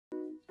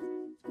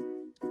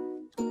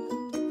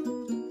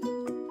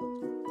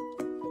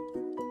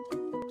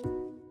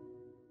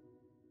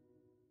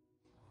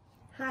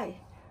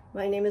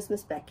My name is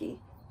Miss Becky,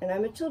 and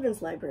I'm a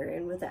children's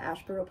librarian with the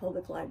Asheboro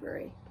Public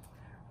Library.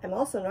 I'm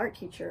also an art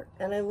teacher,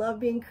 and I love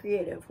being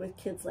creative with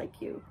kids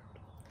like you.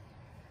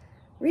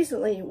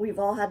 Recently, we've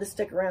all had to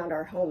stick around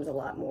our homes a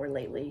lot more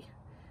lately,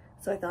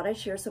 so I thought I'd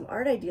share some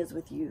art ideas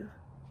with you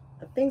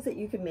of things that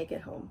you can make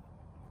at home.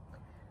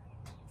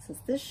 Since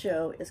this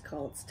show is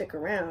called Stick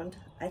Around,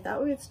 I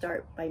thought we would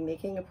start by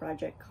making a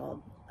project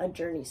called a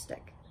journey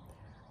stick.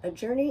 A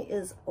journey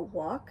is a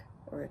walk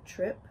or a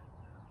trip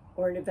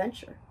or an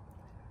adventure.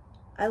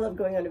 I love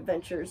going on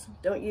adventures,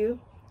 don't you?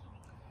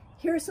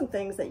 Here are some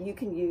things that you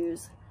can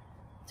use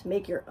to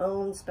make your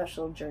own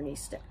special journey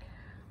stick.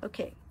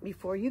 Okay,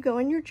 before you go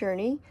on your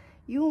journey,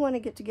 you will want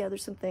to get together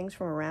some things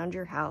from around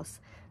your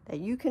house that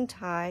you can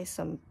tie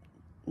some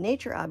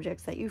nature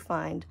objects that you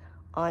find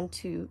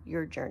onto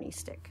your journey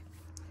stick.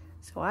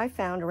 So I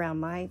found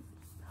around my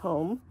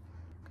home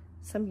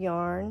some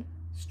yarn,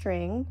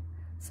 string,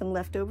 some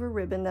leftover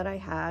ribbon that I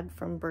had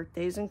from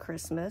birthdays and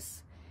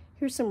Christmas.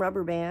 Here's some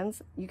rubber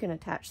bands. You can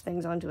attach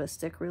things onto a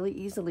stick really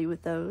easily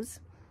with those.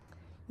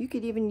 You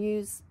could even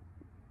use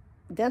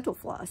dental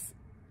floss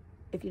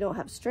if you don't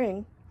have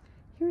string.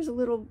 Here's a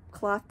little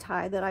cloth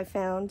tie that I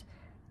found,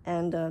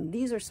 and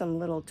these are some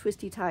little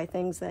twisty tie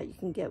things that you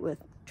can get with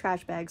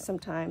trash bags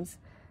sometimes.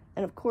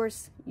 And of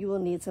course, you will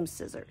need some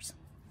scissors.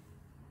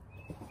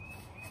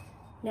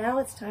 Now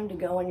it's time to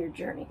go on your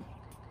journey.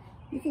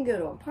 You can go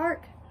to a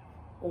park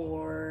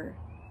or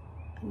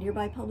a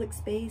nearby public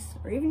space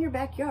or even your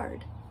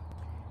backyard.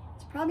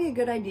 It's probably a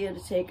good idea to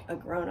take a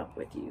grown-up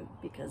with you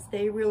because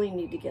they really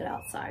need to get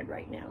outside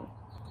right now.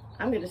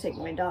 I'm going to take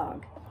my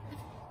dog.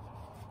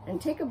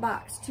 And take a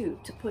box too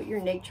to put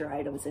your nature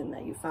items in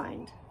that you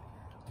find.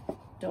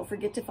 Don't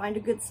forget to find a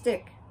good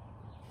stick.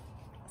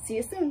 See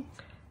you soon.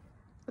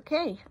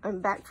 Okay, I'm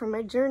back from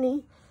my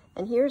journey,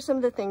 and here are some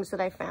of the things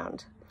that I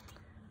found.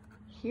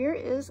 Here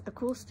is a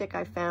cool stick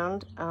I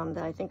found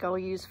that I think I'll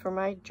use for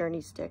my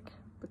journey stick.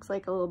 Looks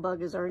like a little bug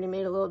has already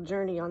made a little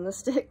journey on the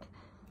stick.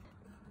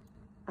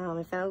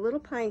 I found a little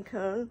pine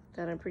cone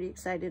that I'm pretty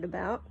excited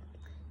about.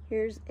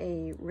 Here's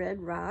a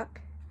red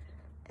rock,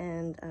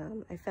 and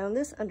I found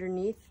this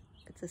underneath.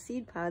 It's a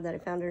seed pod that I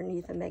found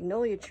underneath a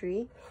magnolia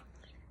tree.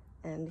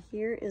 And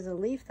here is a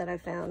leaf that I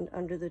found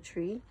under the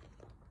tree.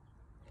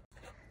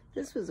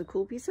 This was a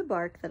cool piece of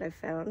bark that I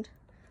found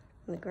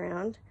on the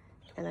ground.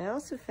 And I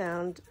also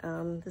found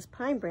this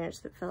pine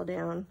branch that fell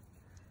down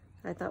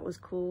I thought was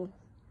cool.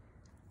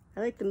 I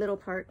like the middle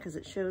part because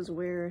it shows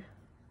where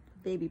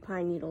baby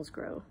pine needles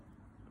grow.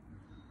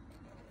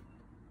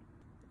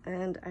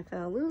 And I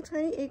found a little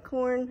tiny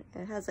acorn.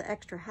 It has an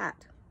extra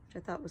hat, which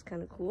I thought was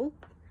kind of cool.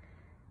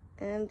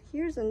 And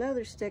here's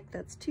another stick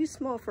that's too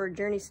small for a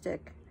journey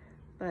stick,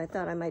 but I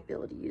thought I might be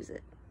able to use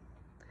it.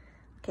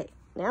 Okay,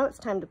 now it's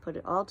time to put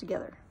it all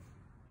together.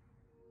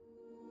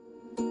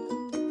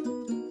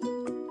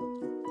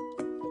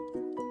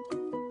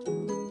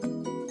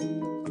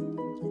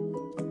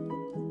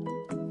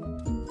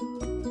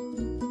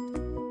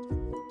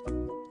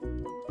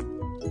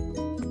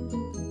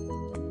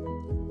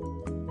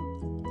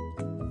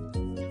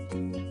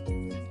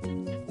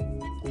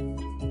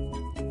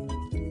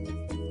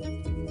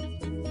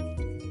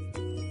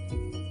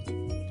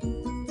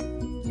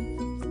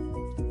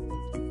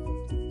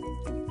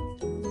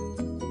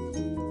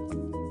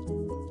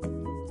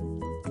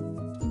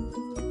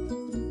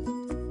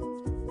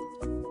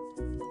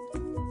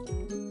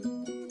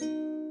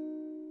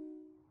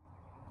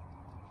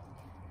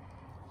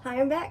 Hi,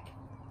 I'm back.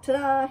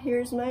 Ta-da!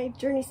 Here's my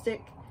journey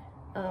stick.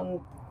 I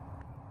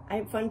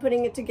had fun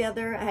putting it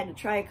together. I had to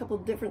try a couple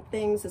different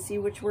things to see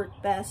which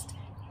worked best,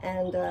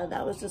 and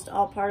that was just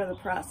all part of the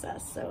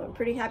process. So I'm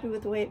pretty happy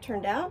with the way it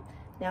turned out.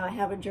 Now I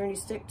have a journey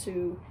stick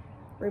to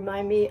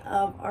remind me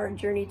of our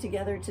journey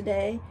together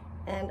today,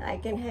 and I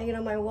can hang it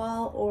on my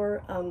wall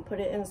or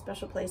put it in a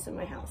special place in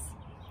my house.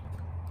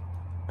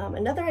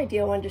 Another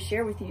idea I wanted to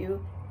share with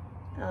you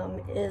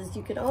is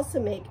you could also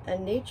make a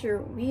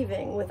nature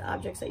weaving with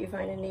objects that you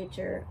find in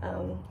nature.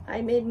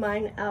 I made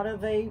mine out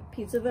of a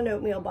piece of an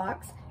oatmeal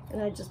box,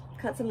 and I just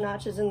cut some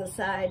notches in the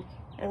side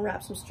and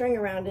wrapped some string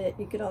around it.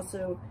 You could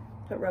also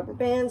put rubber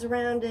bands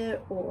around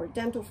it or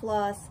dental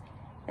floss,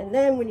 and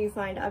then when you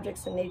find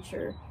objects in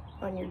nature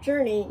on your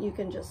journey, you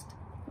can just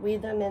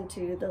weave them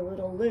into the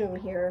little loom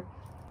here,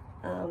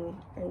 and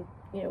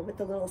you know, with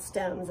the little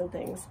stems and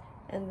things,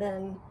 and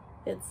then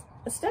it's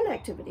a STEM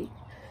activity.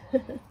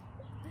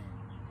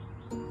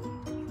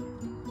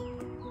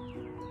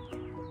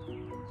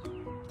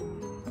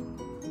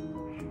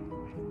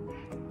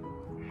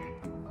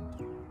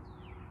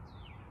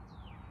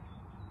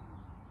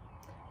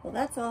 Well,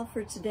 that's all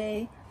for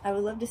today. I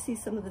would love to see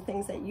some of the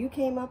things that you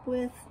came up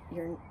with,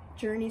 your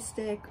journey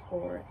stick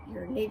or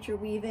your nature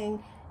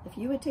weaving. If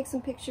you would take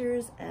some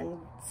pictures and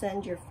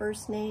send your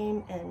first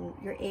name and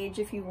your age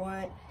if you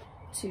want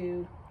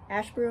to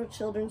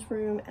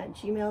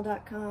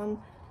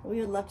asheborochildrensroom@gmail.com. We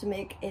would love to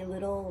make a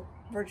little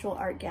virtual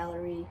art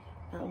gallery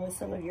with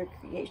some of your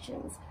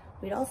creations.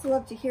 We'd also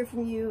love to hear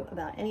from you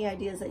about any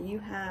ideas that you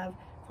have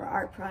for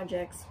art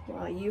projects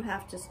while you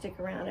have to stick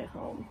around at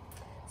home.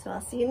 So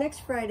I'll see you next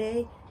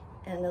Friday,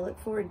 and I look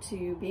forward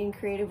to being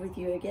creative with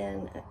you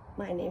again.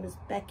 My name is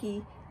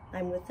Becky.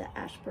 I'm with the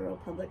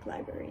Asheboro Public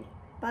Library.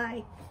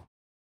 Bye.